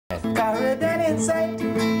Caribbean insight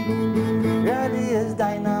really is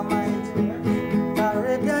dynamite.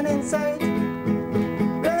 Caribbean insight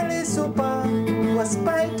really super was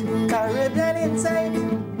spite. Caribbean insight,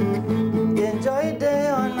 enjoy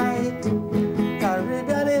day or night.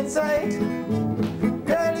 Caribbean insight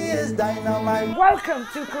really is dynamite. Welcome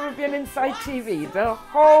to Caribbean Insight TV, the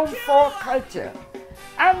home for culture.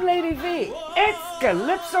 I'm Lady V. It's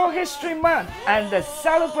Calypso History Month and the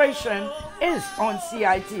celebration is on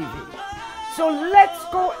CITV. So let's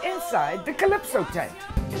go inside the Calypso tent.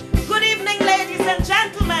 Good evening, ladies and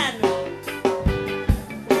gentlemen.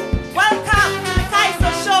 Welcome to the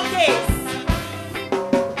Calypso Showcase.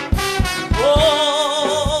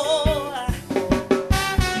 Oh,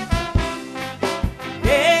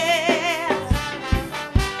 yeah.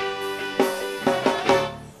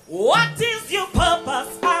 What is your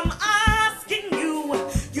purpose? I'm asking you.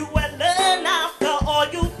 You will learn after all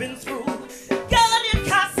you've been through. Girl, you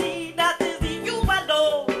can't see that is you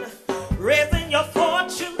alone. Raising your 4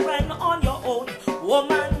 children on your own.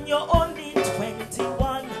 Woman, you're only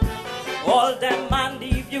 21. All them man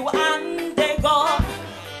leave you and they gone.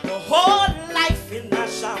 Your whole life in a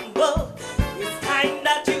shamble. It's time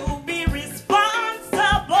that you be responsible.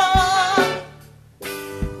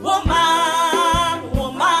 Woman,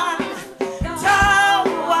 woman, tell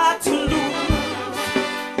what to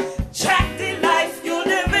lose. Check the life you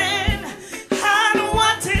live in and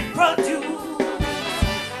what it produces.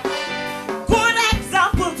 Good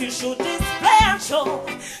example to show, display and show,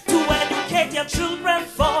 to educate your children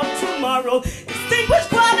for tomorrow. Distinguished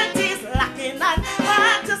qualities lacking and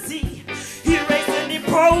hard to see, erasing the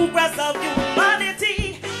progress of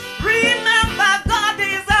humanity. Remember, God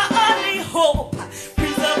is our only hope.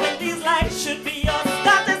 Preserving these lives should be your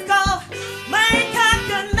status quo. Make a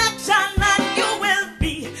connection and you will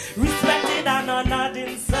be respected and honored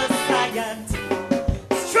in society.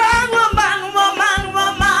 Strong woman, woman,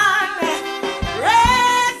 woman,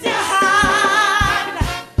 raise your hand.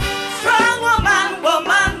 Strong woman,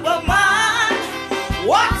 woman, woman,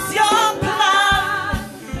 what's your plan?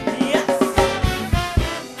 Yes.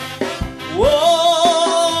 Whoa,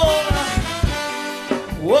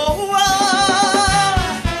 whoa, whoa,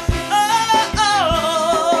 oh, oh.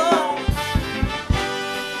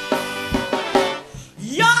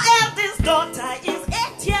 Your eldest daughter is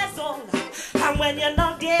 8 years old, and when you're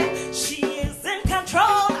not there, she is in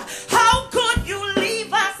control. How could you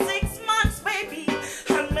leave her 6 months, baby,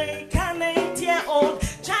 and make an 8-year-old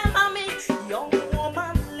child? Mommy, young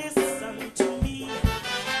woman, listen to me.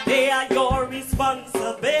 They are your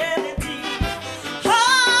responsibility.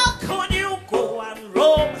 How could you go and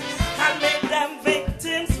roam and make them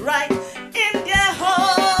victims right in their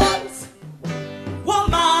homes?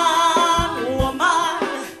 Woman, woman,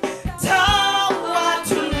 tell what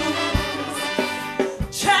to lose.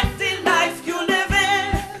 Check the life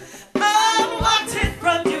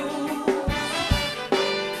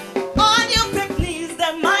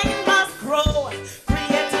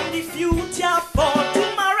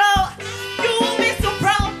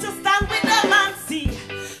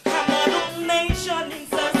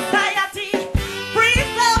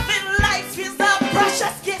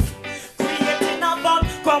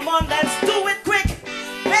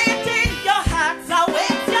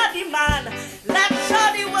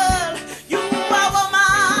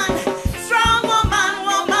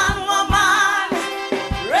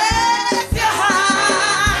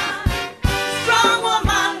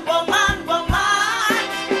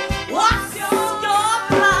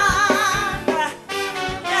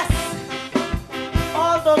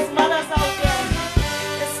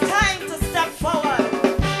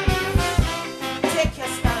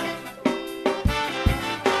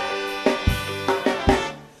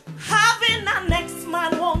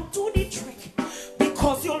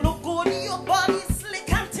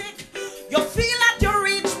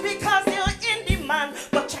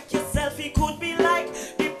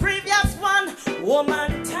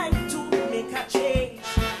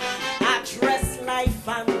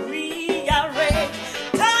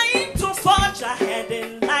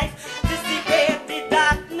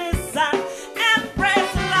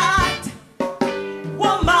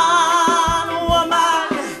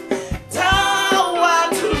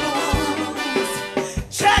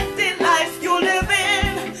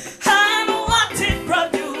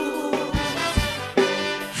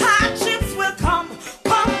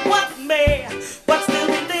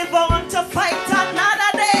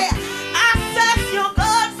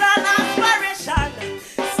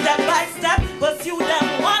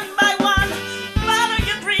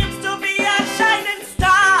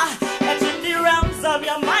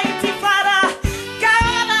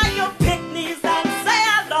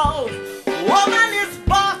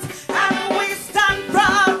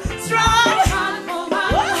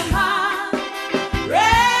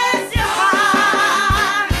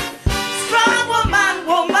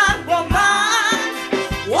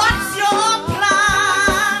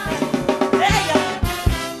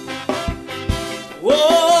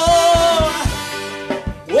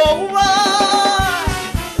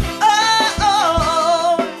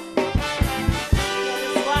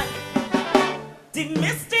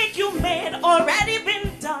mistake you made already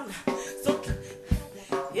been done. So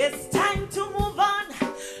it's time to move on.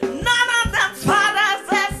 None of them fathers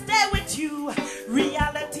that stay with you.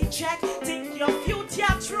 Reality check, think your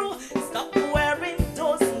future true. Stop wearing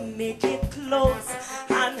those naked clothes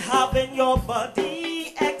and having your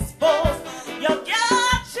body exposed. You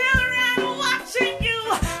got children watching you,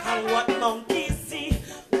 and what monkey see,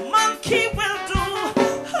 monkey will do.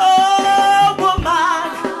 Oh,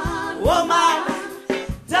 woman, woman,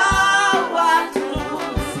 thou art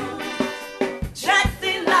loose. Check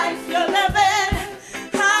the life you're living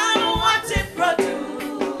and what it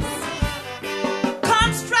produces.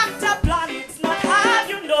 Construct a plan, it's not hard,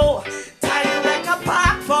 you know. Time like a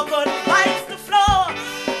park for good vibes to flow.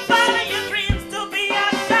 Follow your dreams to be a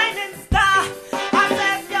shining star.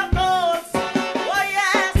 Assess your goals, oh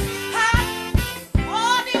yes.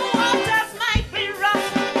 Oh, the waters might be rough,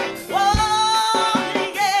 oh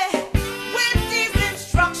yeah. With these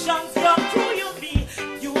instructions, your crew you'll be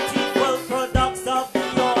beautiful products of the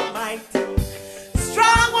Almighty.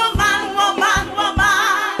 Strong woman, woman,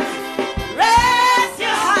 woman, raise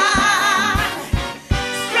your hand.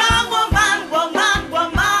 Strong woman, woman,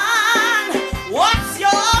 woman, what's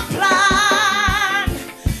your plan?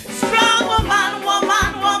 Strong woman,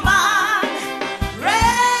 woman, woman,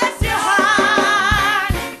 raise your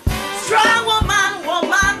hand. Strong woman,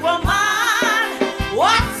 woman, woman,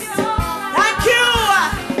 what's your... Thank you.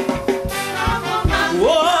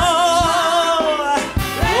 Whoa, whoa, whoa.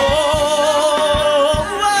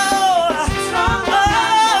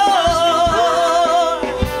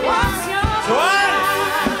 What's your... JOANNE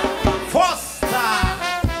Foster.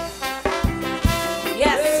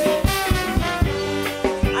 Yes,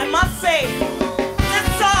 I must say, this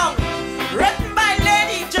song written by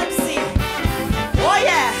Lady Gypsy. Oh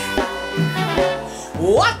yeah.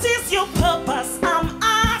 What is your purpose? I'm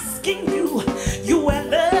asking you. You will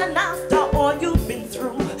learn after all you've been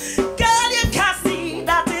through. Girl, you can see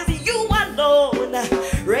that is you alone,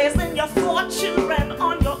 raising your 4 children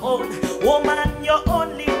on your own. Woman, you're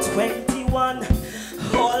only 21.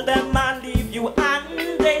 All them man leave you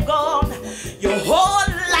and they gone. Your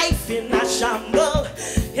whole life in a shamble.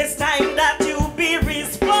 It's time that you be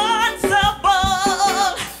responsible.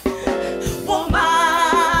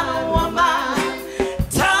 Woman, woman,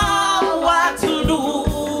 thou art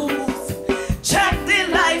loose. Check the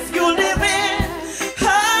life you live in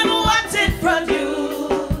and what it produces.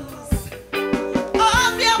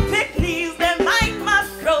 All your picnics, they might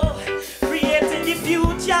must grow, creating the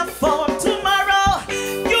future for tomorrow.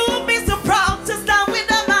 You'll be so proud to stand with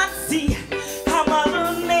them and see a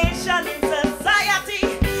modern nation in society.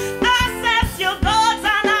 Assess your goals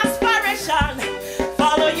and aspiration.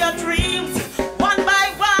 Follow your dreams one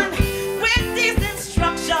by one. With these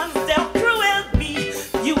instructions, their crew will be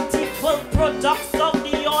beautiful products of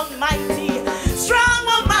the Almighty. Strong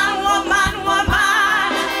woman, woman,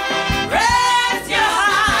 woman, raise your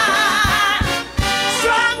hand.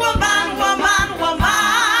 Strong woman, woman,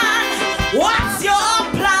 woman, what's your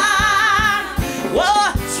plan?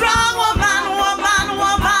 Whoa, strong woman, woman,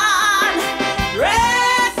 woman,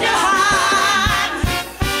 raise your hand.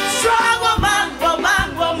 Strong woman, woman,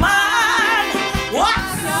 woman,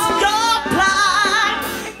 what's your plan?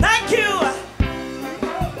 Thank you.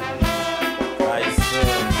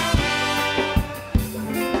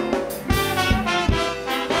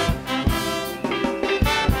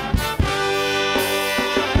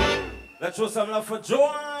 Let's show some love for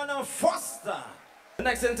JOANNE Foster. The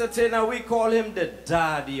next entertainer, we call him the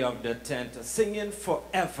daddy of the tent, singing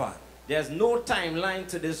forever. There's no timeline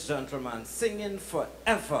to this gentleman, singing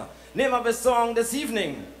forever. Name of his song this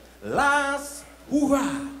evening, Last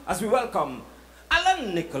Hurrah. As we welcome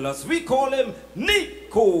ALLAN Nicholas, we call him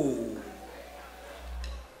NIKO.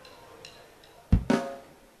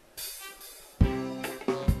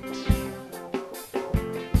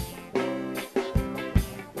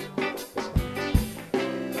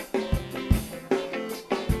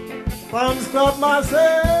 Palms club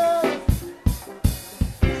myself.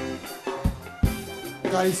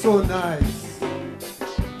 Guy so nice.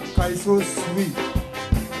 Guy so sweet.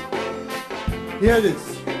 Hear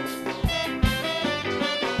this.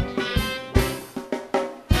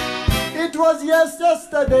 It was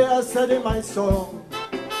yesterday I said in my song,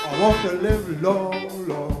 I want to live long,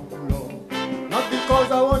 long, long. Not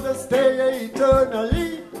because I want to stay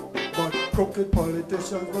eternally, but crooked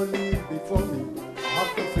politicians will leave before me. I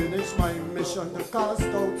have to finish my mission to cast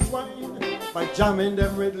out swine by jamming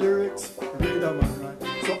them with lyrics, rhythm and rhyme.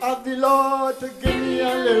 So ask the Lord to give me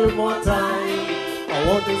a little more time. I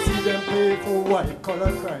want to see them pay for white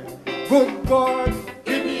collar crime. Good God,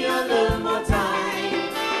 give me a little more time.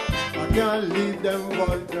 I can't leave them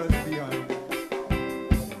vultures behind.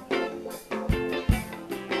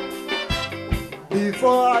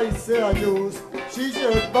 Before I say adios, she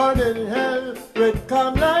should burn in hell with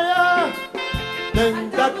Kamlaya.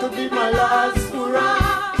 Then that could be my last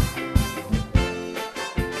hurrah.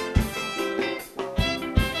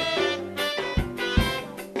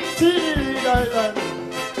 Teeny Island.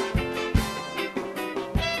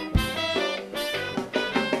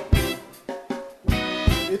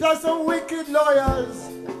 It has some wicked lawyers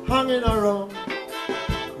hanging around.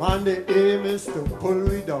 Man, the aim is to pull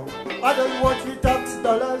we down. Others watch we tax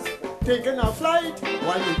dollars taking a flight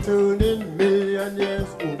while we turn in millionaires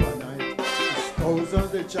overnight. It's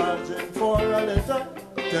thousands they charging for a letter.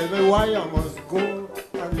 Tell me why I must go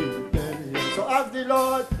and leave them here. So ask the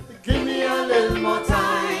Lord, give me a little more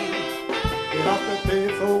time. You have to pay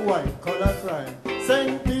for white collar crime.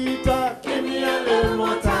 St. Peter, give me a little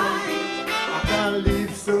more time. I can't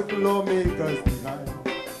leave certain lawmakers behind.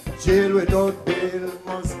 Jail without bail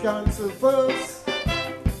must cancel first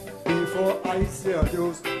before I say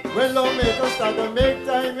adios. When lawmakers start to make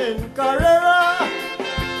time in Carrera,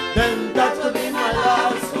 then that will be my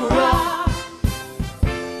last hurrah.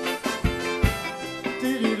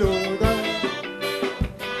 Tiddy-lo-da.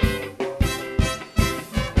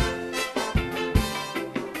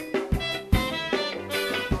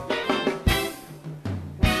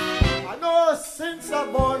 I know since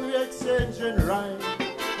I'm born we exchanging rhyme.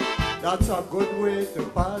 That's a good way to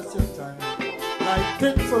pass your time. Like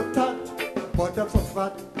tit for tat, butter for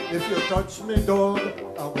fat. If you touch me dog,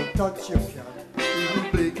 I will touch your cat. Even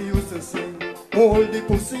Blakey used to sing, hold the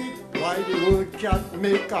pussy. Why the word cat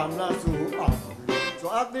make I'm not so angry.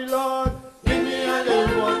 So ask the Lord, give me a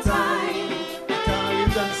little more time. I can't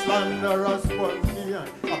leave them slanderous ones behind.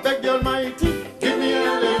 I beg the Almighty, give me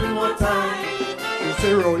a little more time. You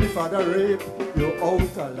say Rolly for the rape, you're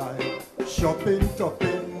out alive. Shopping,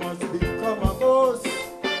 topping must become a boss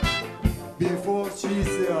before she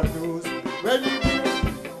say adios. When you do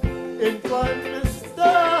in Prime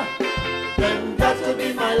Minister, then that could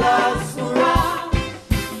be my last hurrah.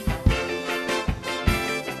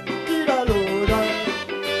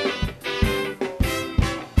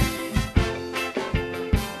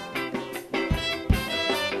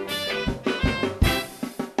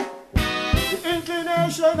 The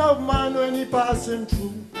inclination of man when he passing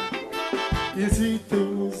through, you see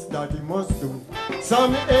things that he must do.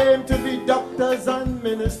 Some aim to be doctors and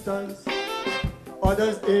ministers,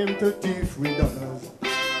 others aim to thief with dollars.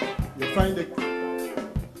 You find it.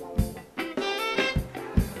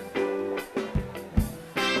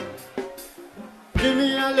 Give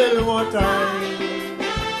me a little more time.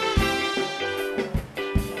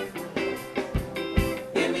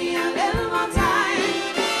 Give me a little more time.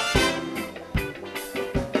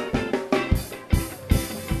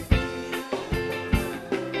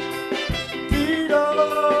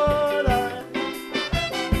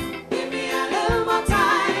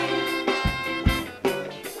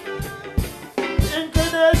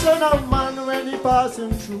 Of man when he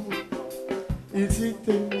passing through, he see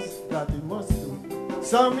things that he must do.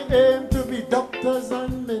 Some aim to be doctors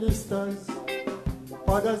and ministers,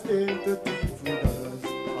 others aim to thief with others.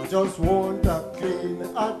 I just want a clean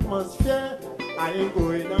atmosphere. I ain't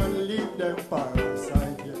going and leave them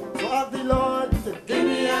parasite here. So ask the Lord to give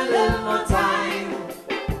me a little more time.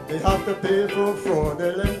 They have to pay for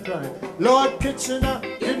fraudulent crime. Lord Kitchener,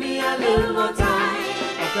 give me a little more time.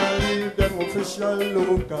 I can't leave them official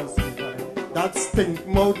locals behind. That stink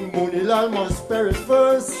mouth Munilal must perish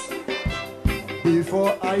first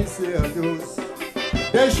before I say adios.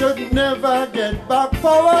 They should never get back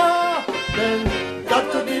power. Then that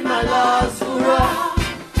could be my last hurrah.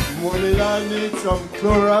 Munilal needs some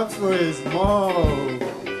Clorox for his mouth.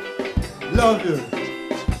 Love you.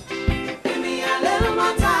 Give me a little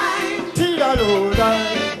more time. Tida Lodi.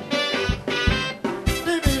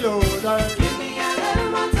 Bibi Lodi. Give me a little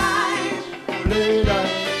more time. Lodi.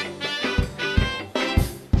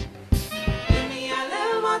 Give me a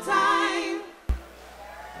little more time.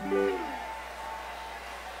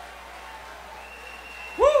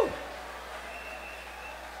 Woo!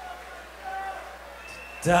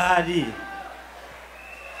 Daddy.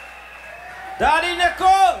 Daddy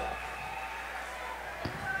NIKO.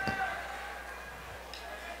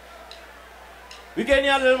 We get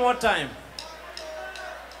you a little more time.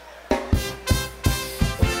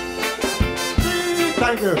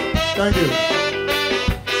 Thank you. Thank you.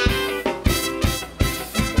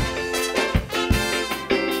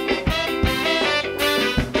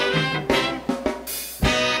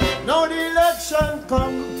 Now the election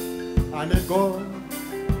come and it gone.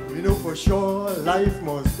 We know for sure life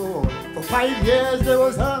must go on. For 5 years there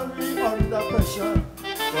was hungry under pressure,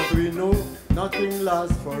 but we know nothing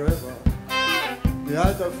lasts forever. They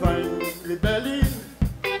had to find rebellion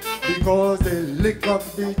because they lick up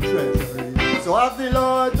the treasury. So have the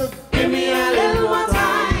Lord to give me a little more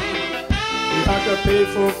time. We had to pay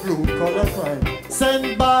for blue collar crime.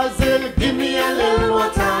 Send Basil, give me a little more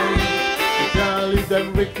time. We can't leave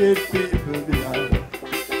them wicked people behind.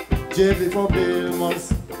 J before bail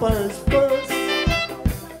must purge first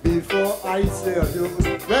before I say a dose.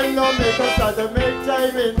 When no make us start to make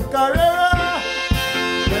time in Carrera,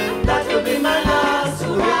 then that will be my last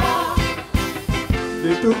hurrah.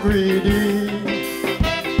 They too greedy,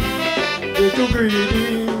 they too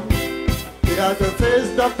greedy. They had to face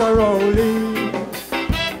Dr. Rowley.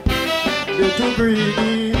 They too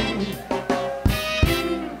greedy.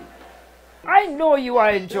 I know you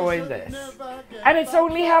are enjoying this. And it's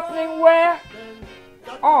only happening where?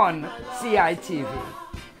 On CITV.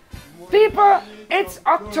 People, it's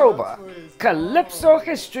October, Calypso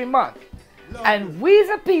History Month. And we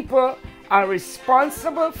the people are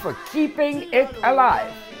responsible for keeping it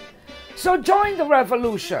alive. So join the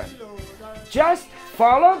revolution. Just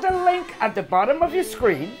follow the link at the bottom of your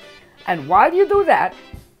screen, and while you do that,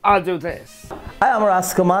 I'll do this. I am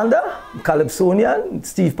Ras Commander, Calypsonian.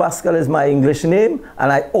 Steve Pascal is my English name,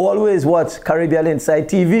 and I always watch Caribbean Inside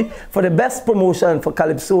TV for the best promotion for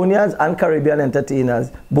Calypsonians and Caribbean entertainers.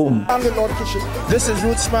 Boom. I'm the Lord Kishin. This is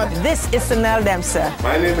Rootsman. This is Sanel Dempsey.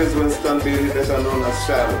 My name is Winston Bailey, better known as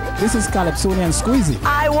Shadow. This is Calypsonian Squeezy.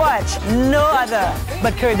 I watch no other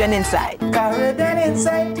but Caribbean Inside. Caribbean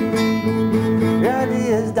Inside really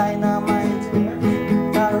is dynamite.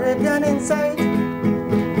 Caribbean Inside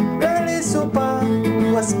really super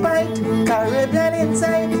was spite. Caribbean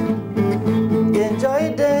Inside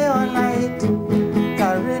enjoy day or night.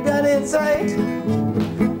 Caribbean Inside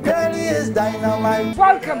really is dynamite.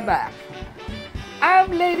 Welcome back.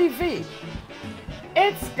 I'm Lady V.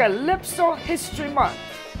 It's Calypso History Month.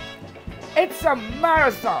 It's a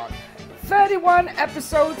marathon. 31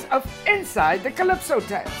 episodes of Inside the Calypso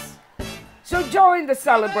Tents. So join the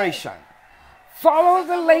celebration. Follow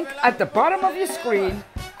the link at the bottom of your screen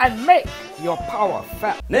and make your power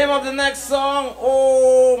felt. Name of the next song,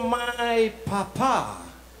 Oh My Papa.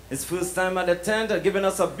 It's first time at the tent, giving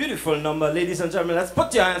us a beautiful number. Ladies and gentlemen, let's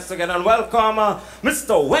put your hands together and welcome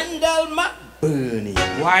Mr. Wendell McBurney.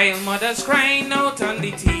 While mothers crying out on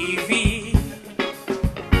the TV,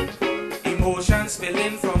 emotions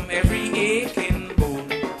spilling from every aching bone,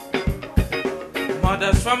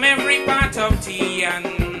 mothers from every part of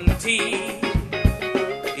TNT,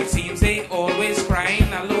 it seems they always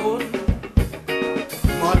crying alone.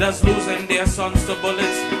 Mothers losing their sons to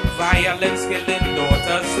bullets, violence killing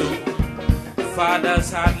daughters too.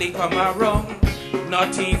 Fathers hardly come around,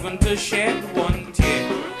 not even to shed one tear.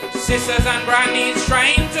 Sisters and grannies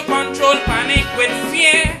trying to control panic with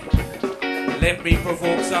fear. Let me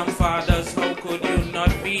provoke some fathers, how could you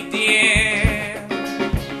not be there?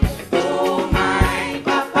 Oh my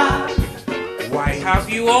papa, why have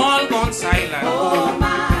you all gone silent? oh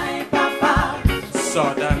my papa,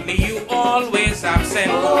 Suddenly you always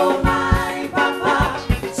absent. oh my papa,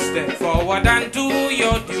 Step forward and do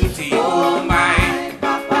your duty. oh my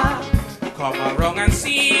papa, Come around and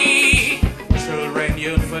see. Children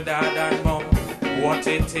yearn for dad and mom. What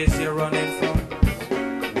it is you're running from?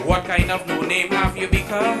 What kind of no name have you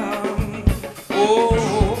become?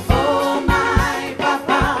 Oh, oh my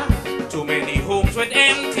papa, too many homes with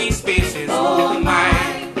empty spaces. oh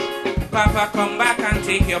my, Papa, come back and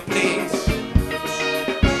take your place.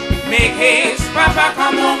 Make haste, Papa,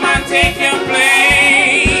 come home and take your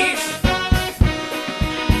place.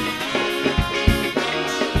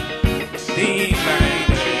 Day by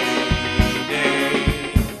day,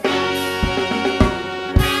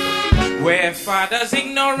 where fathers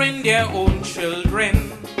ignoring their own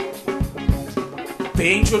children.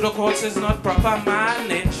 Paying through the courts is not proper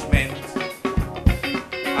management.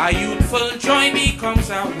 A youthful joy becomes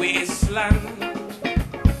a wasteland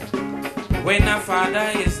when a father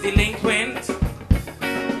is delinquent.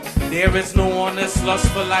 There is no honest lust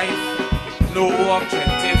for life, no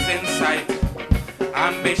objectives in sight.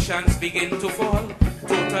 Ambitions begin to fall,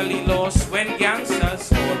 totally lost when gangsters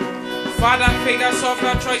fall. Father figures of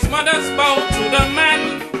the choice, mothers bow to the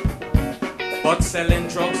man. But selling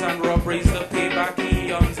drugs and robberies, the payback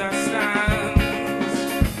he understands.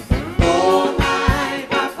 oh my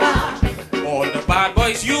papa, All the bad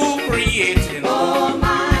boys you creating, oh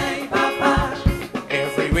my papa,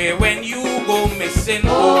 everywhere when you go missing.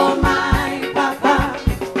 oh my papa,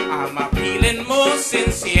 I'm appealing most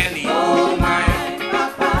sincerely. oh my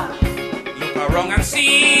papa, Look around and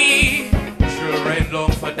see. Children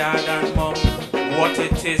long for dad and mom. what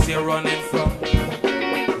it is you're running from.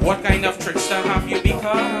 What kind of trickster have you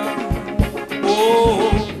become?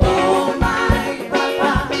 Oh my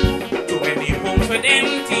Papa. Too many homes with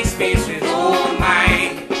empty spaces. Oh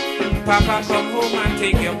my Papa, come home and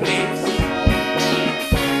take your place.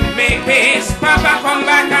 Make peace, Papa, come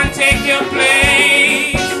back and take your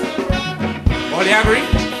place. All you agree?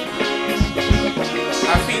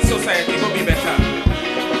 I feel society will be better.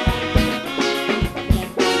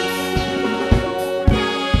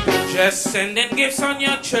 Just sending gifts on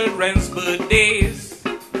your children's birthdays,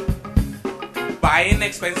 buying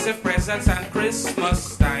expensive presents at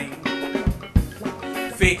Christmas time.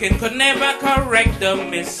 Faking could never correct the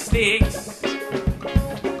mistakes.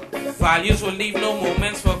 Values will leave no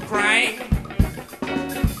moments for crime.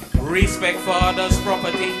 Respect for others'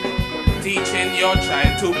 property, teaching your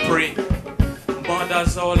child to pray.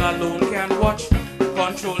 Mothers all alone can watch,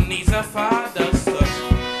 control needs a father's touch.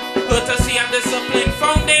 Courtesy and discipline,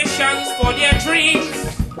 foundations for their dreams.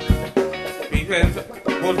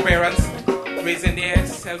 Both parents raising their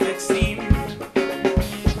self-esteem.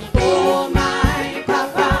 Oh my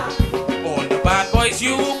Papa. All the bad boys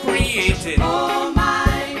you created. Oh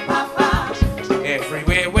my Papa.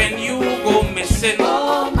 Everywhere when you go missing.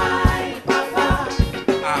 Oh my Papa.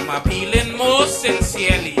 I'm appealing most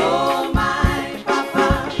sincerely. Oh my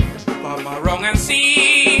Papa. Come around and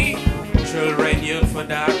see. Children yearn for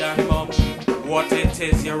dad and mom. What it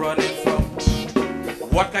is you're running from.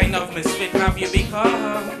 What kind of misfit have you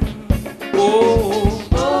become? Oh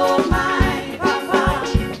my Papa.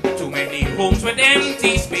 Too many homes with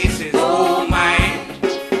empty spaces. Oh my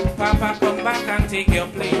Papa, come back and take your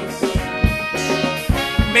place.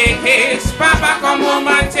 Make haste, Papa, come home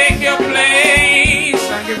and take your place.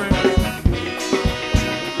 Thank you very much.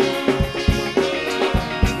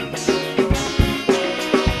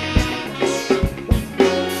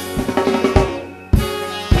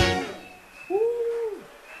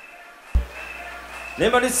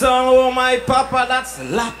 Name of the song, Oh My Papa, that's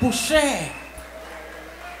La Pouchette.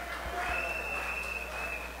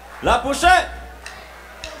 La Pouchette.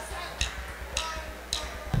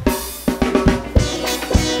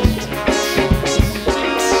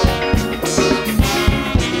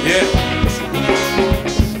 Yeah.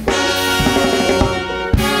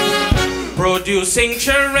 Producing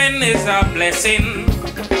children is a blessing.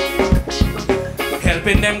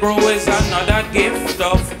 Helping them grow is another gift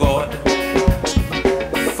of God.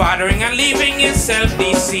 Fathering and leaving is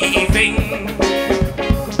self-deceiving.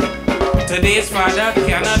 Today's father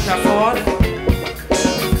cannot afford.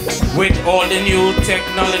 With all the new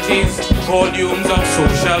technologies, volumes of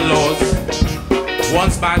social laws.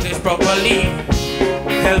 Once managed properly,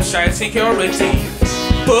 helps child security.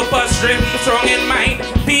 Purpose-driven, strong in mind,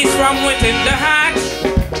 peace from within the heart.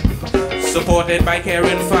 Supported by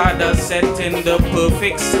caring fathers, setting the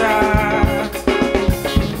perfect start.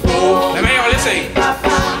 Oh, let me hear all you say.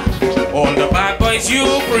 All the bad boys you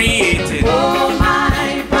created. Oh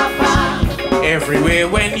my Papa. Everywhere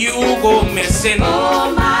when you go missing.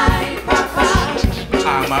 Oh my Papa.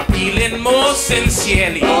 I'm appealing most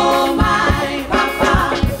sincerely. Oh my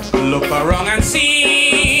Papa. Look around and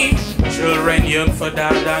see. Children yearn for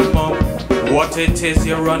dad and mom. What it is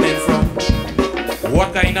you're running from.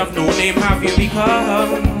 What kind of no name have you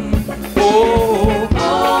become?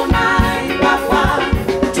 Oh my Papa.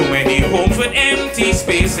 Too many homes with empty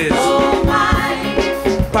spaces. Oh my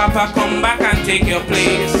Papa, come back and take your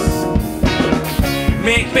place.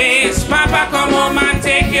 Make peace, Papa, come home and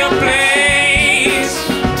take your place.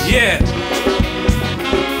 Yeah.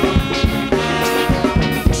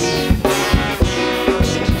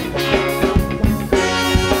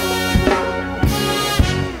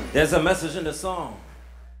 There's a message in the song.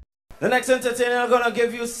 The next entertainer are gonna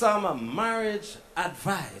give you some marriage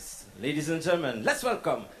advice. Ladies and gentlemen, let's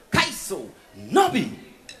welcome Calypso NOBBIE.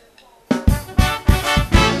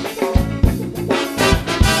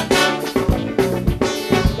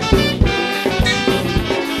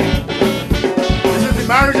 This is the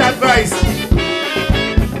marriage advice.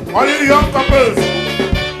 All you young couples.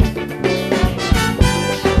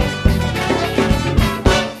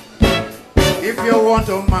 If you want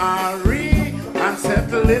to marry and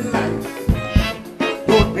settle in life,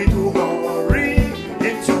 don't be too hurry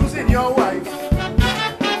in choosing your wife.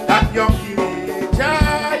 That young teenager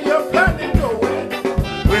you're planning to wed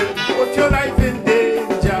will put your life in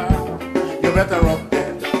danger. You're better off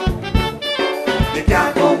dead. They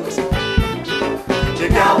can't cook, they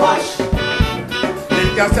can't wash, they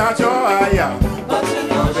can start your fire, but you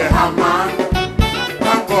know they have man.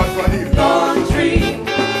 Thank God for the laundry.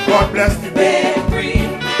 God bless the bakery.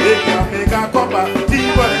 They can make a cup of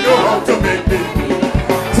tea, but they know how to make it.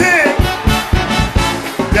 Sing!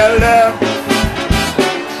 Tell them,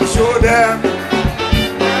 show them,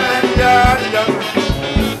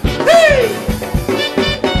 hey!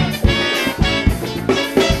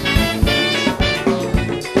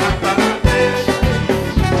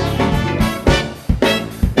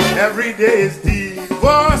 Every day is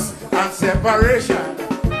divorce and separation.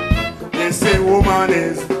 They say woman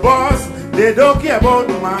is boss, they don't care about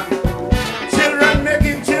man. Children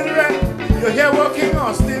making children, you hear working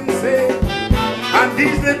Austin say. And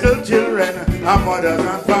these little children are mothers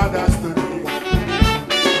and fathers today.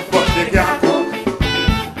 But they can't cook,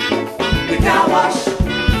 they can't wash,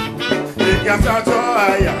 they can't start to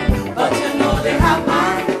iron. But you know they have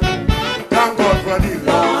man. Thank God for the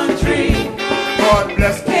laundry. God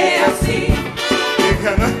bless KFC. They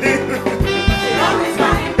cannot live. They always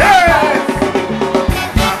mind. Hey!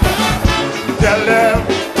 Tell them,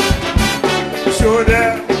 show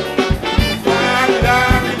them.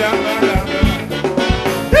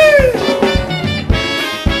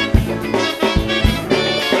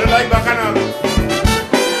 Like bacchanal.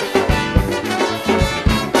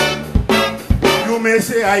 You may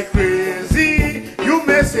say I crazy, you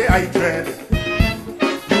may say I dread.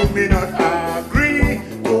 You may not agree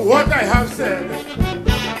to what I have said.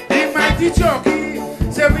 The mighty Chucky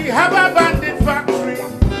say we have abandoned factory.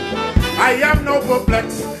 I am no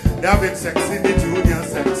perplexed, they have been sex in the junior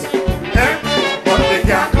sex. But they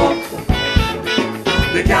can't cook,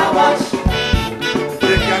 they can't wash,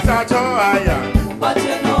 they can't start to iron. But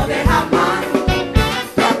you know they have man.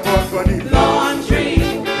 Thank God for the laundry.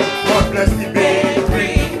 God bless the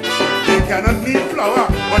bakery. They cannot need flour,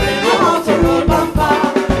 but they know how to roll bumper.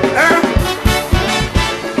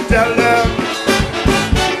 Tell them,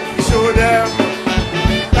 show them.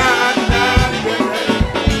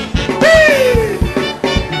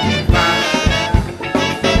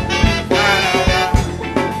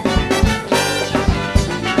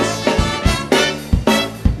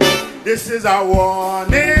 This is a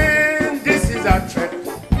warning, this is a threat.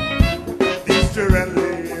 These children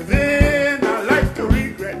living a life to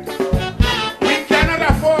regret. We cannot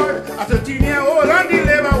afford a 13-year-old on the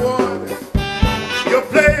labor ward. You're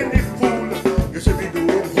playing the fool, you should be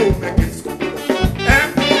doing homework in school.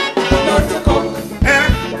 Not to cook,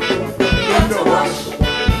 not to wash,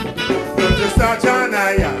 not to start an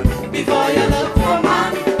iron. Before you look for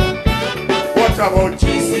man. What about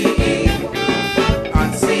GCE?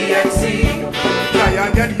 Try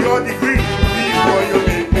and get your degree before you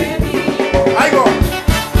make me. I go.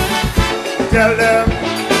 Tell them,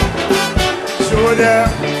 show them.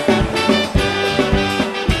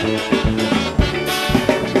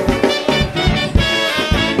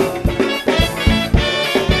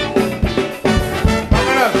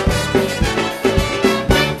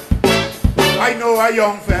 I know a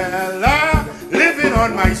young fella living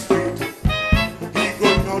on my street. He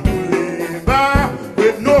goes now to labor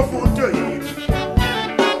with no food to eat.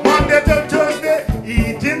 Monday to Thursday,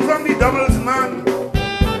 eating from the doubles man.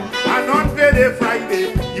 And on payday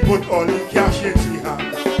Friday, he put all the cash in she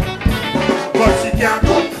hand. But she can't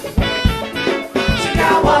cook, she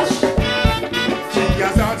can't wash, she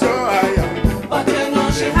can't start to iron. but you know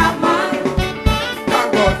she have man.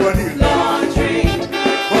 Thank God for the laundry.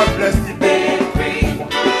 God bless the bakery.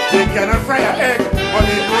 They cannot fry an egg, but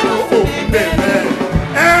they know to open their bed.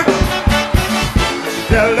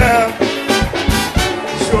 Tell them,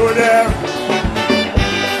 show them.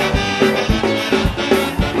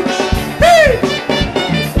 Hey!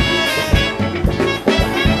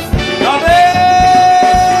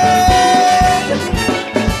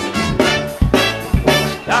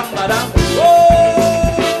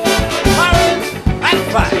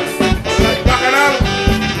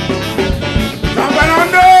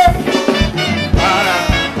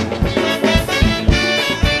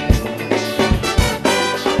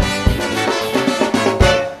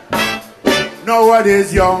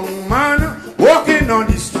 Nowadays, young man walking on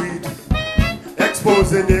the street,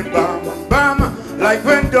 exposing the bam bam like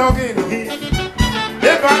when dog in heat.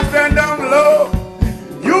 They can't stand down low.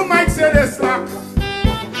 You might say they slack,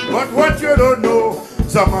 but what you don't know,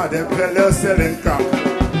 some of them fellas selling crack.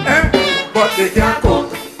 But they can't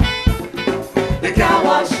cook, they can't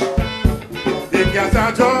wash, they can't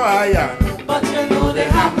start to iron. But you know they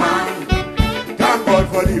have man. Thank God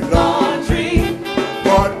for the laundry.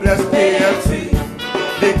 God bless KFC.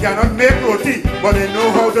 They cannot make roti, but they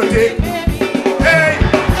know how to take. Hey!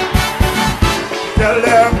 Tell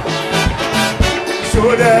them,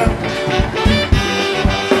 show them.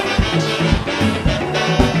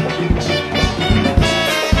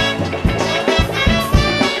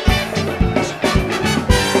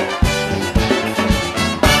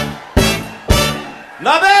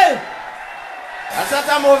 Nobbie! That's what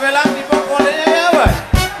I'm over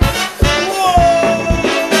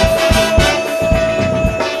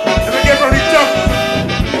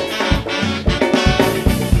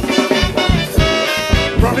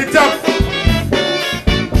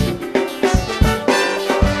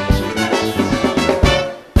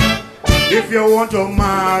If you want to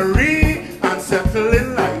marry and settle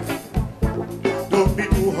in life, don't be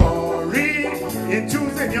too hurried in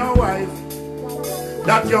choosing your wife.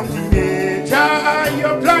 That young teenager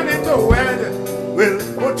you're planning to wed will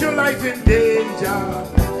put your life in danger.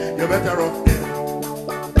 You're better off dead.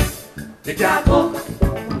 They can't cook,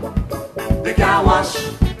 they can't wash,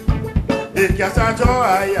 they can't start your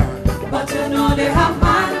iron, but you know they have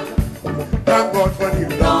man. Thank God for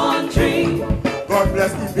the laundry. God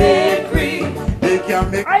bless the bakery. They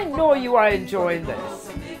can make. I know you are enjoying this.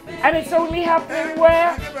 And it's only happening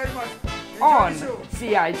where? On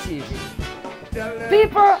CITV.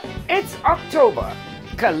 People, it's October,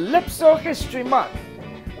 Calypso History Month.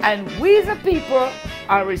 And we the people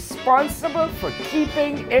are responsible for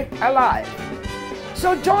keeping it alive.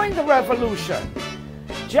 So join the revolution.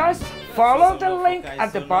 Just follow the link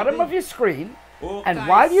at the bottom of your screen. And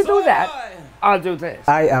while you do that, I'll do this.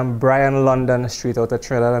 I am Brian London, straight out of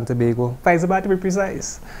Trinidad and Tobago. About to be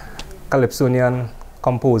precise. Calypsonian,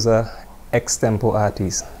 composer, extempo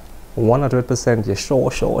artist. 100% you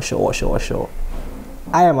sure.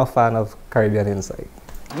 I am a fan of Caribbean Insight.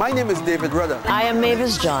 My name is David Rudder. I am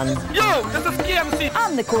Mavis John. Yo, this is KMC.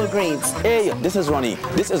 I'm Nicole Graves. Hey, this is Ronnie.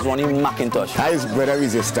 This is Ronnie McIntosh. I is Brother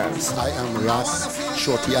Resistance. I am Ras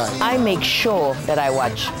Shorty Eye. I make sure that I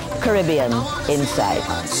watch Caribbean Inside.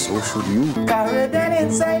 And so should you. Caribbean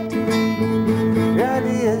Inside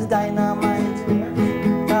really is dynamite.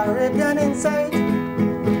 Caribbean Inside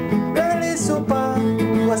really super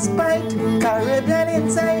was spite. Caribbean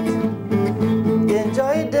Inside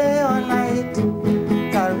enjoy day or night.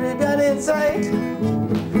 Caribbean Inside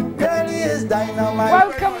really is dynamite.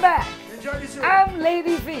 Welcome back. I'm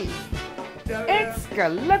Lady V. It's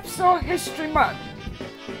Calypso History Month.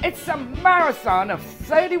 It's a marathon of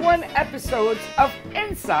 31 episodes of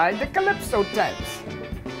Inside the Calypso Tents.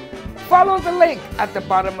 Follow the link at the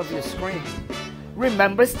bottom of your screen.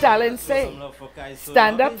 Remember Stalin saying,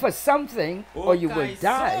 stand up for something or you will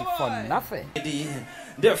die for nothing.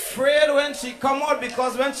 They're afraid when she come out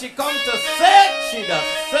because when she come to sit, she does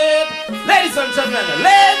sit. Ladies and gentlemen,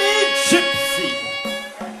 Lady Gypsy.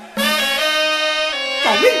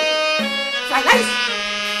 Fried rice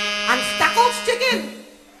and stacked chicken.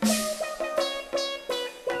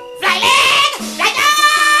 Fried leg, fried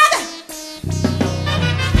dog.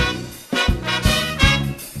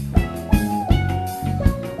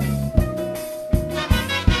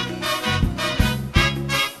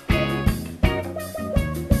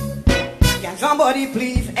 Can somebody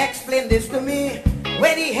please explain this to me?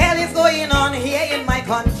 What the hell is going on here in my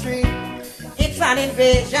country? It's an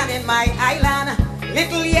invasion in my island.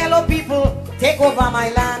 Little yellow people take over my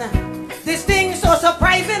land. This thing's so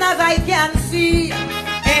surprising as I can see.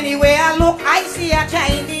 Anywhere I look, I see a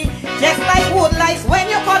Chinese. Just like wood lice when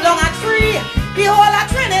you cut down a tree. The whole of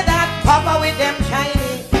Trinidad cover with them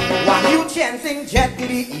Chinese. One you chancing Jet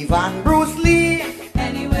Li, even Bruce Lee.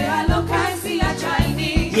 Anywhere I look, I see a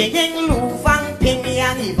Chinese. Ying Lu Fang Ping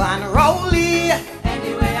and even Rowley.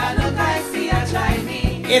 Anywhere I look, I see a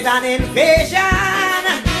Chinese. It's an invasion.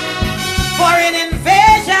 Foreign invasion.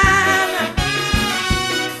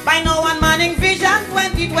 By no one manning vision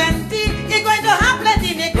 2020, you're going to have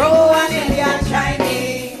plenty Negro and Indian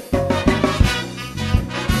Chinese.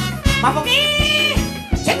 Mafuki,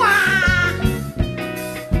 Chingwa.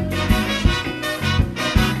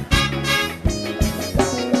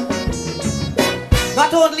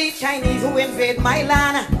 Not only Chinese who invade my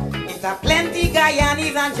land, it's a plenty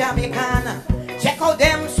Guyanese and Jamaican. Check out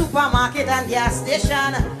them supermarket and gas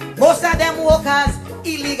station. Most of them workers,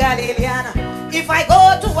 illegal alien. If I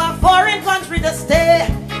go to a foreign country to stay,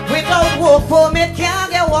 without work permit, can't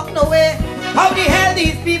get work no way. How the hell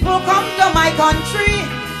these people come to my country?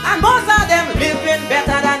 And most of them living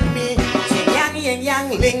better than me. Ching yang, yin yang,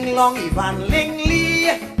 ling long, even ling li.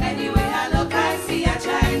 Anywhere I look, I see a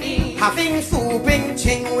Chinese. Having soup in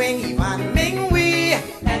ching wing, even ming wee.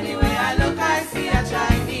 Anywhere I look, I see a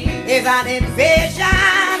Chinese. It's an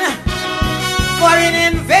invasion. Foreign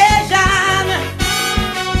invasion.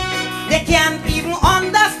 They can't even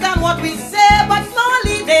understand what we say, but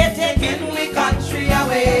slowly they're taking the country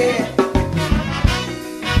away.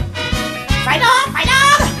 Fight on, fight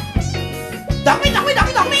on! Dog me, dog me, dog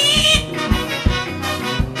me, dog me!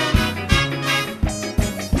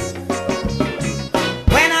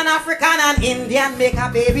 When an African and Indian make a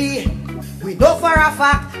baby, we know for a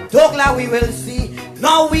fact, Douglas we will see.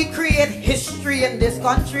 Now we create history in this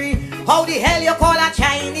country. How the hell you call a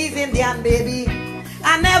Chinese Indian baby?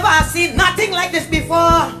 I never seen nothing like this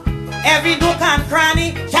before. Every nook and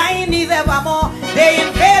cranny, Chinese evermore. They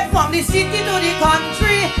invade from the city to the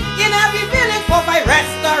country. In every village, for my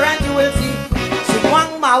restaurant you will see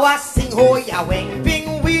Chingwang Mawa a sing ho ya weng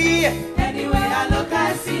ping we. Anyway I look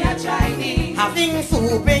I see a Chinese. Having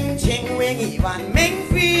su ping ching wing even ming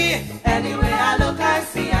free. Anyway I look I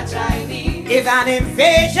see a Chinese. It's an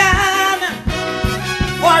invasion,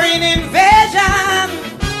 foreign invasion.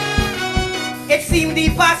 It seemed the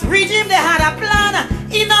past regime they had a plan.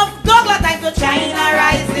 Enough Douglas time to China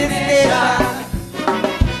rise this nation.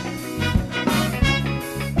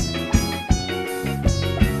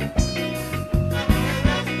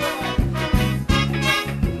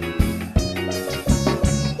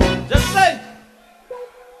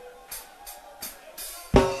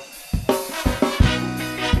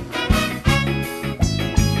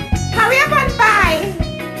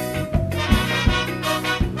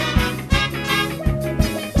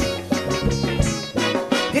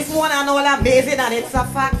 Amazing and it's a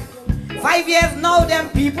fact. 5 years now them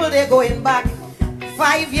people they going back.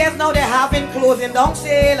 5 years now they having closing down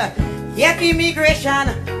sale. Yet immigration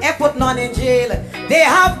they put none in jail. They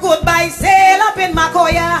have goodbye sale up in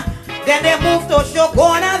Makoya. Then they move to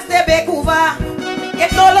Shogunas de Vancouver.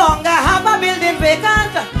 It no longer have a building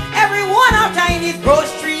vacant. Everyone have Chinese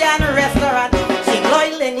grocery and restaurant. Ching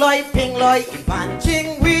loy, ling loy, ping loy, Ivan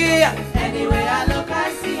ching we. Anyway I look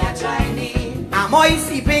I see a Chinese. Amoy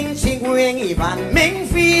si ping ching wing even ming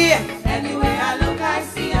fi. Anyway I look I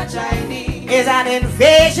see a Chinese. It's an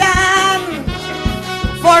invasion,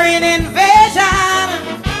 foreign invasion.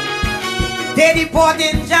 They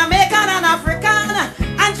deporting Jamaican and African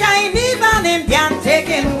and Chinese and Indian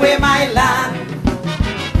taking away my land.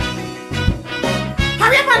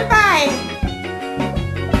 Hurry up and buy.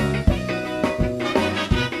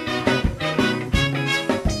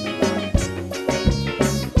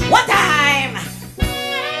 What time?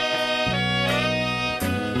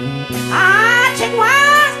 Ah, check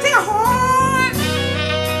one, take a horn.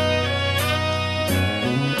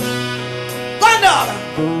 Wendell.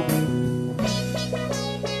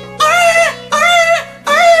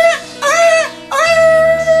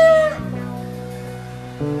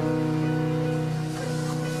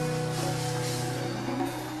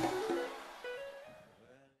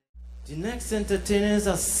 The next entertainer is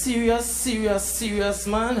a serious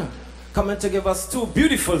man, coming to give us two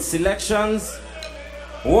beautiful selections.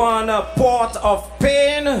 One, Port of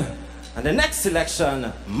Pain, and the next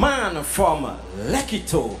selection, Man from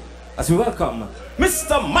Lekito. As we welcome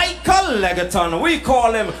Mr. Michael Legaton, we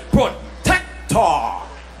call him Protector.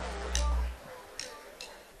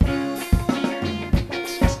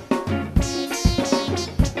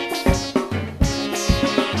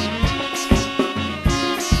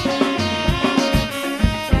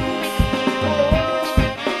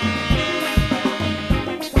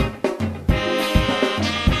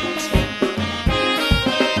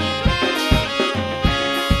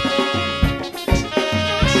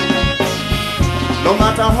 No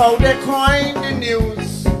matter how they coin the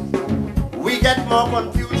news, we get more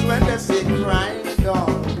confused when they say crime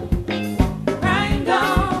down. Crime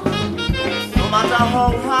down. No matter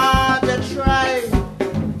how hard they try,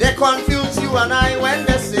 they confuse you and I when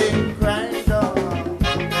they say crime down.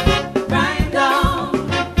 Crime down.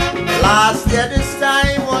 Last year this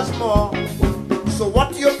time was more. So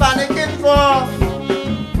what you panicking for?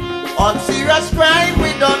 On serious crime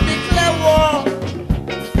we don't declare war.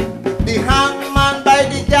 The hangman by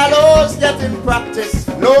the gallows getting practice,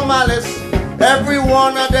 no malice. Every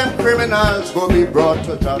one of them criminals will be brought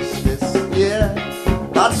to justice. Yeah,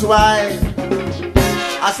 that's why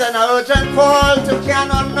I send an urgent call to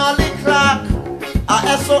Canon Nolly Clark,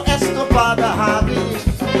 a SOS to Father Harvey.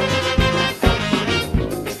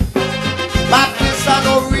 Baptist and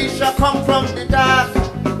Orisha come from the dark.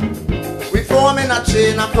 We forming a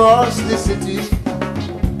chain across the city.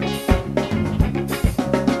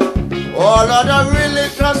 All other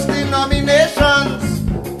religious denominations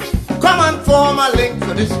come and form a link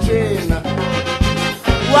to this chain.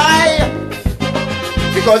 Why?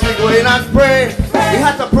 Because we go in and pray. We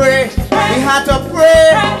had to pray. We had to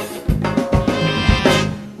pray.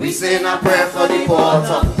 We say a prayer for the Port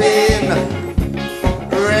of Pain.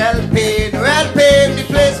 Real pain, the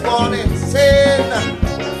place gone insane.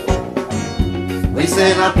 We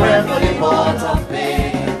say a prayer for the Port of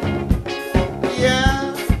Pain. Yeah.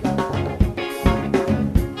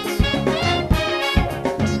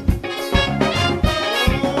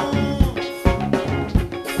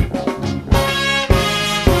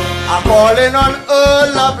 Calling on Earl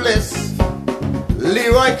Lovelace,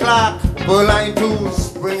 Leroy Clark, Berline 2,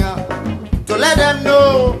 Springer, to let them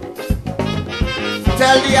know.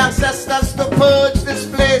 Tell the ancestors to purge this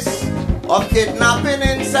place of kidnapping,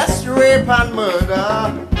 incest, rape and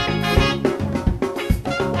murder.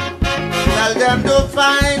 Tell them to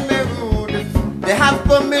find me rude. They have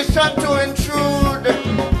permission to intrude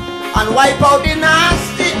and wipe out the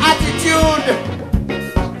nasty attitude.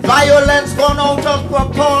 Violence gone out of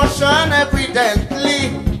proportion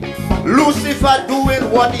evidently. Lucifer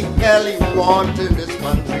doing what the hell he wants in this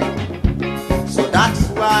country. So that's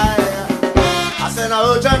why I send an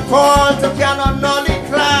urgent call to Canon Nolly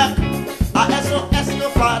Clark. I SOS to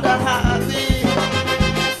Father Harvey.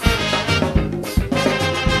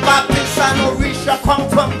 Baptist and Orisha come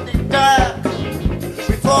from the dark,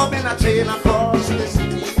 reforming a chain across the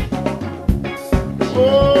city.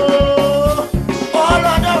 Oh, all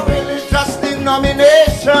other religious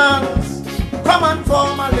denominations, come and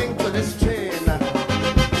form a link to this chain.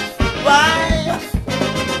 Why?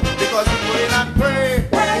 Because we go in and pray.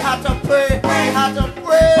 We have to pray. We have to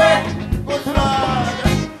pray. Good Lord,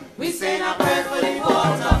 we say a prayer for the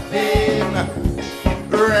cause of pain.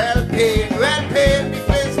 Real pain, the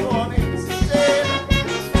place for me.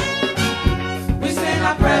 We say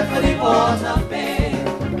a prayer for the cause of pain.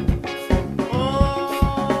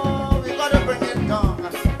 Oh, we gotta bring it down.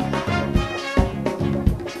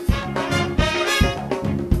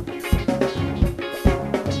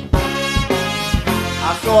 I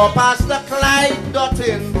saw Pastor Clyde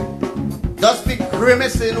Dutton just be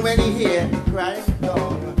grimacing when he hear crying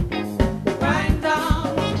down. Crying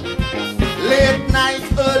down. Late night,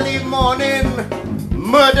 early morning,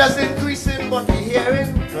 murders increasing, but we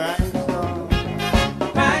hearing crying down.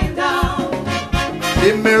 Crying down.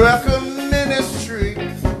 The miracle ministry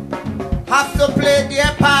have to play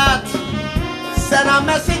their part. Send a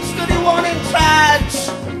message to the one in charge.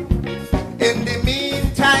 In the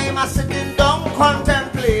meantime, I sitting down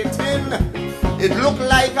contemplating. It looked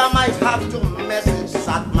like I might have to message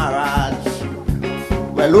Sat Maharaj.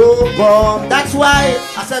 Well, oh God, that's why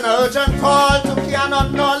I sent an urgent call to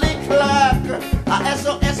Canon Nolly Clark. A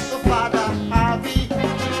SOS to Father Harvey.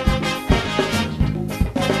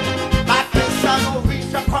 Baptist and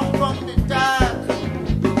Orisha come from the dark,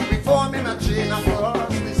 reforming a chain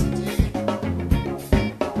across the city.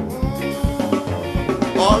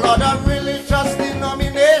 All other religious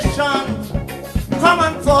denominations, come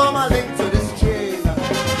and form a link to this chain.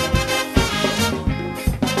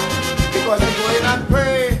 Because we go in and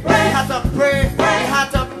pray. We have to pray. We have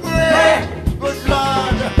to pray. Good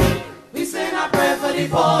Lord, we say a prayer for the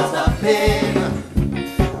cause of pain.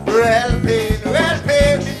 Real pain,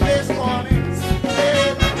 the place for me.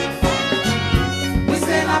 We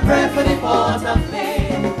say a prayer for the cause of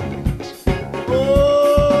pain.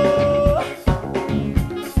 Oh,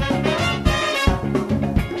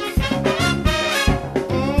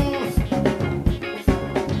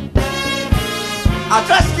 I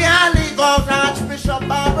just can't leave out Archbishop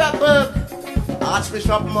Barbara Burke,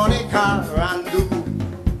 Archbishop Monica Randu,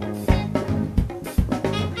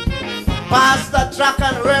 Pastor Jack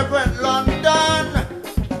and Reverend London,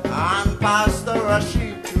 and Pastor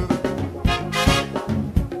Rashid too.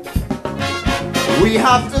 We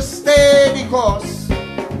have to stay the course,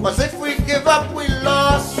 because if we give up, we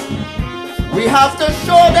lost. We have to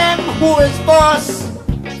show them who is boss.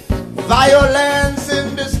 Violence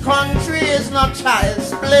in this country is not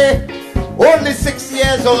child's play. Only 6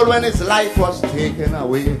 years old when his life was taken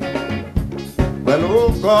away. Well,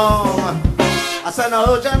 oh God, I sent an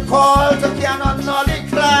urgent call to Canon Nolly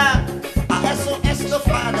Clark. A SOS to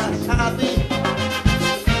Father Harvey.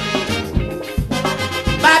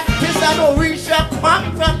 Baptist and Orisha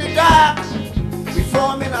come from the dark,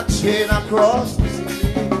 reforming a chain across the city.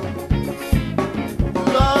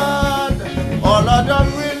 Lord, all other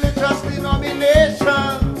religious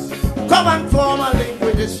denominations, come and form a link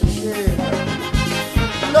with this chain.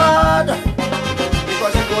 Lord,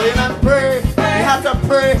 because we go in and pray. We have to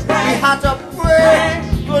pray. We have to pray.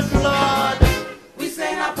 Good Lord, we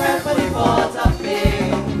say a prayer for the cause of pain.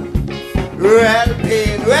 Real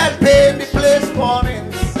pain, the place for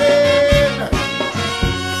insane.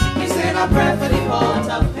 We say a prayer for the cause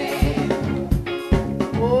of pain.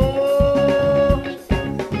 Oh,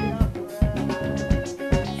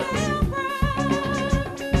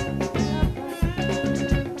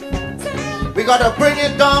 we gotta bring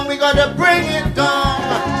it down, we gotta bring it down.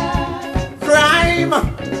 Crime,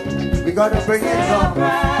 we gotta bring it down.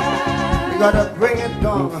 We gotta bring it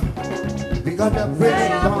down. We gotta bring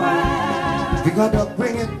it down. We gotta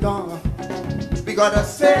bring it down. We gotta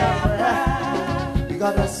say a prayer. We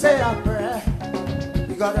gotta say a prayer.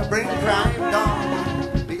 We gotta bring crime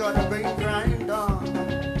down. We gotta bring crime down.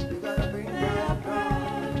 We gotta bring crime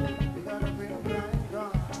down. We gotta bring crime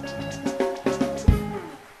down.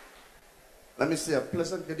 Let me say a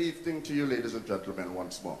pleasant good evening to you, ladies and gentlemen,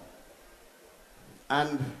 once more.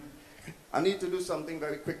 And I need to do something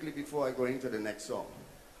very quickly before I go into the next song.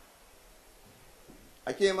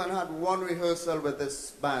 I came and had one rehearsal with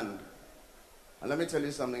this band. And let me tell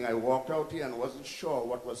you something, I walked out here and wasn't sure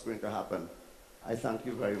what was going to happen. I thank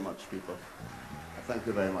you very much, people. I thank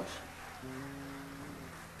you very much.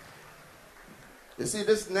 You see,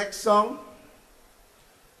 this next song,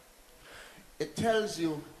 it tells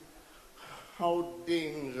you how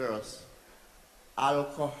dangerous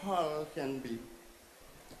alcohol can be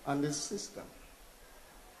on this system.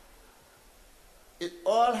 It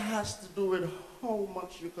all has to do with how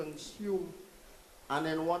much you consume and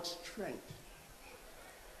in what strength.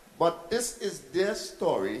 But this is their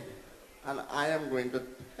story, and I am going to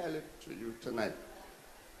tell it to you tonight.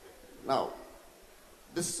 Now,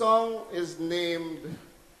 the song is named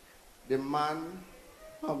The Man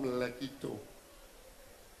from Lekito.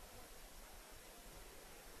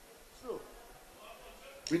 So,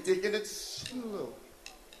 we're taking it slow.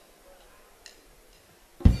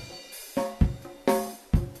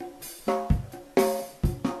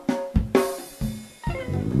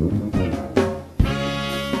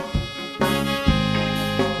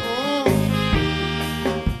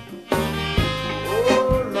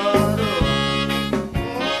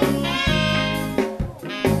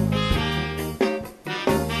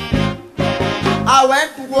 I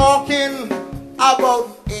went walking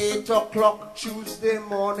about 8 o'clock Tuesday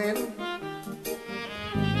morning.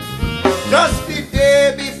 Just the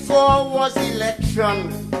day before was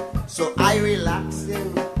election, so I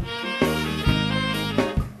relaxing.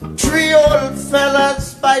 3 old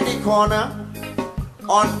fellas by the corner,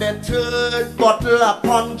 on the 3rd bottle of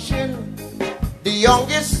punching. The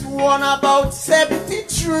youngest one about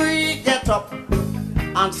 73 get up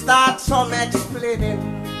and start some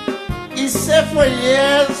explaining. He said for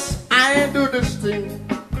years I ain't do this thing,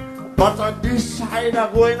 but I decide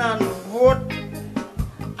I'm going and vote.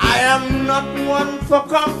 I am not one for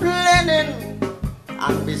complaining,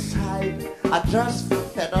 and besides I just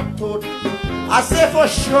fed up toad. I say for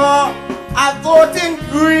sure I vote in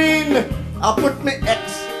green. I put me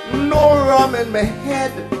X, no rum in my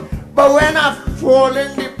head. But when I fold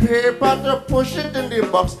in the paper to push it in the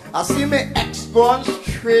box, I see my X going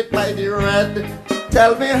straight by the red.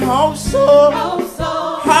 Tell me how so? How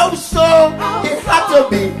so? How so? It had to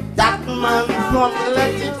be that man from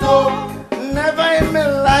Lekito. Never in my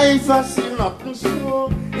life I see nothing so.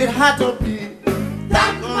 It had to be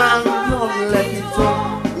that man from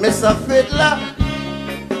Lekito. Mr. Fiddler,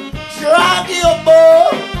 drag your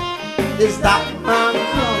bow. Is that man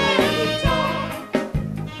from Lekito?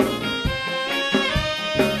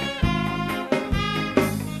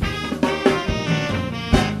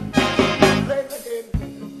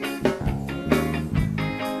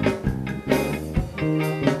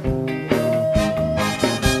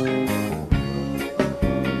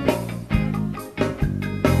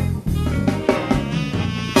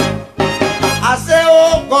 I say,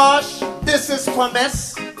 oh gosh, this is for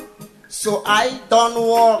mess. So I done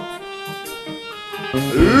walk,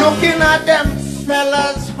 looking at them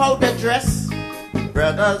fellas, how they dress.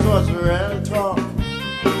 Brothers was real talk.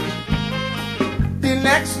 The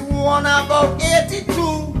next one about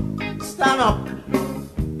 82 stand up,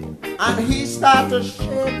 and he start to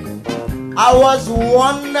shake. I was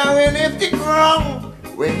wondering if the ground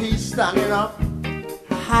where he's standing up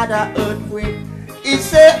had an earthquake. He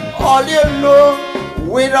said, all you know,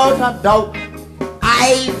 without a doubt,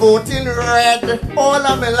 I vote in red all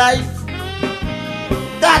of my life.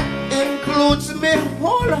 That includes my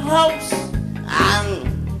whole house and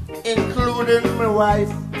including my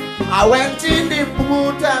wife. I went in the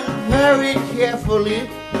booth and very carefully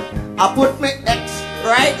I put my X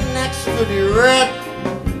right next to the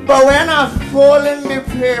red. But when I fold in the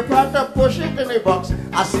paper to push it in the box,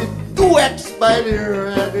 I see 2X by the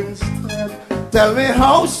red instead. Tell me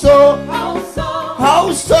how so? How so?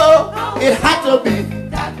 How so? It had to be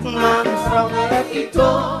that man from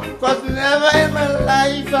Lekito. Cause never in my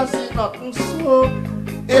life I see nothing so.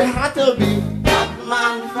 It had to be that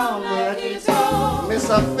man from Lekito.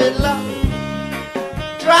 Mr. Fiddler,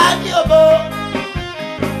 drag your bow.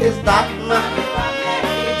 Is that man from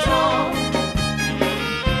Lekito?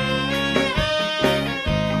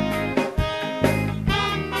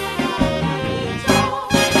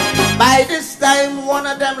 By this time, one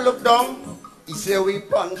of them looked down. He said, we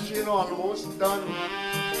punching almost done.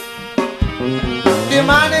 The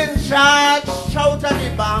man in charge shouted at the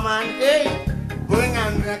barman, hey, bring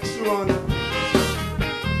a next one.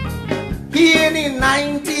 He in the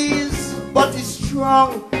 90s, but he's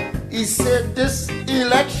strong. He said this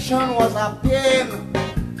election was a pain.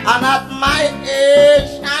 And at my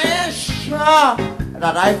age, I ain't sure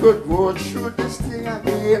that I could go through this thing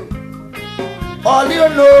again. All you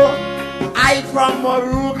know, I from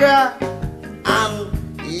Moruga, and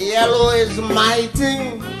Yellow is my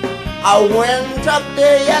thing. I went up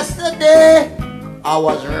there yesterday. I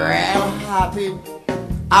was real happy.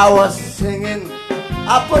 I was singing.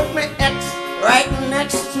 I put my X right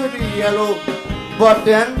next to the yellow. But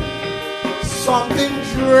then something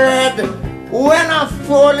dread. When I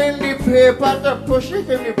fold in the paper to push it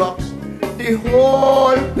in the box, the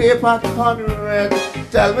whole paper turned red.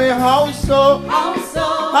 Tell me how so? How so?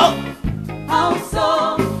 How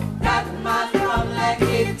so? That man from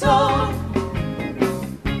Lekito.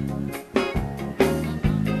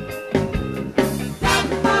 That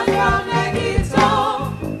man from Lekito.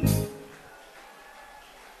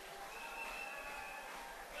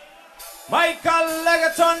 Michael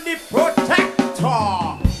Legaton, the protector.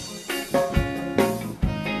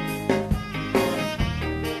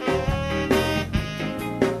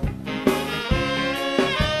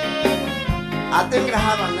 I think I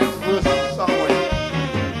have a next verse somewhere.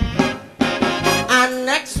 And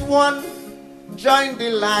next one, join the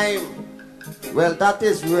line. Well, that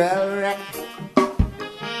is real wreck.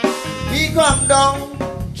 He come down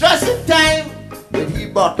just in time with his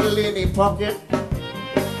bottle in his pocket.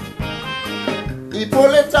 He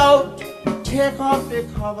pull it out, take off the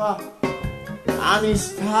cover, and he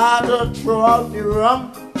start to throw out the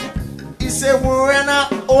rum. He said, when I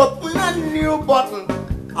open a new bottle,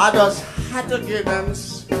 I just had to give them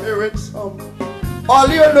spirits some. All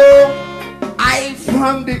you know, I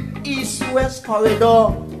from the east-west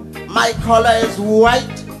corridor. My color is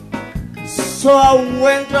white. So I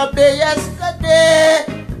went up there yesterday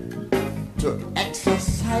to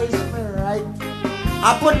exercise my right.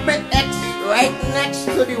 I put my X right next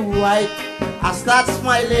to the white. I start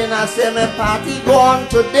smiling. I say my party go on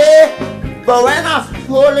today. But when I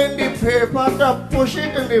fold in the paper to push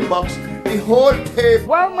it in the box, the whole paper.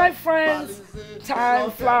 Well, my friends,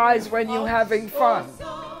 time flies when you're having fun.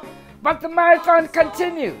 But the marathon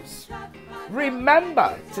continues.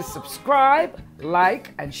 Remember to subscribe, like,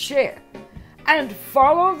 and share. And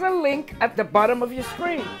follow the link at the bottom of your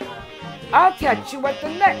screen. I'll catch you at the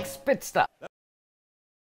next pit stop.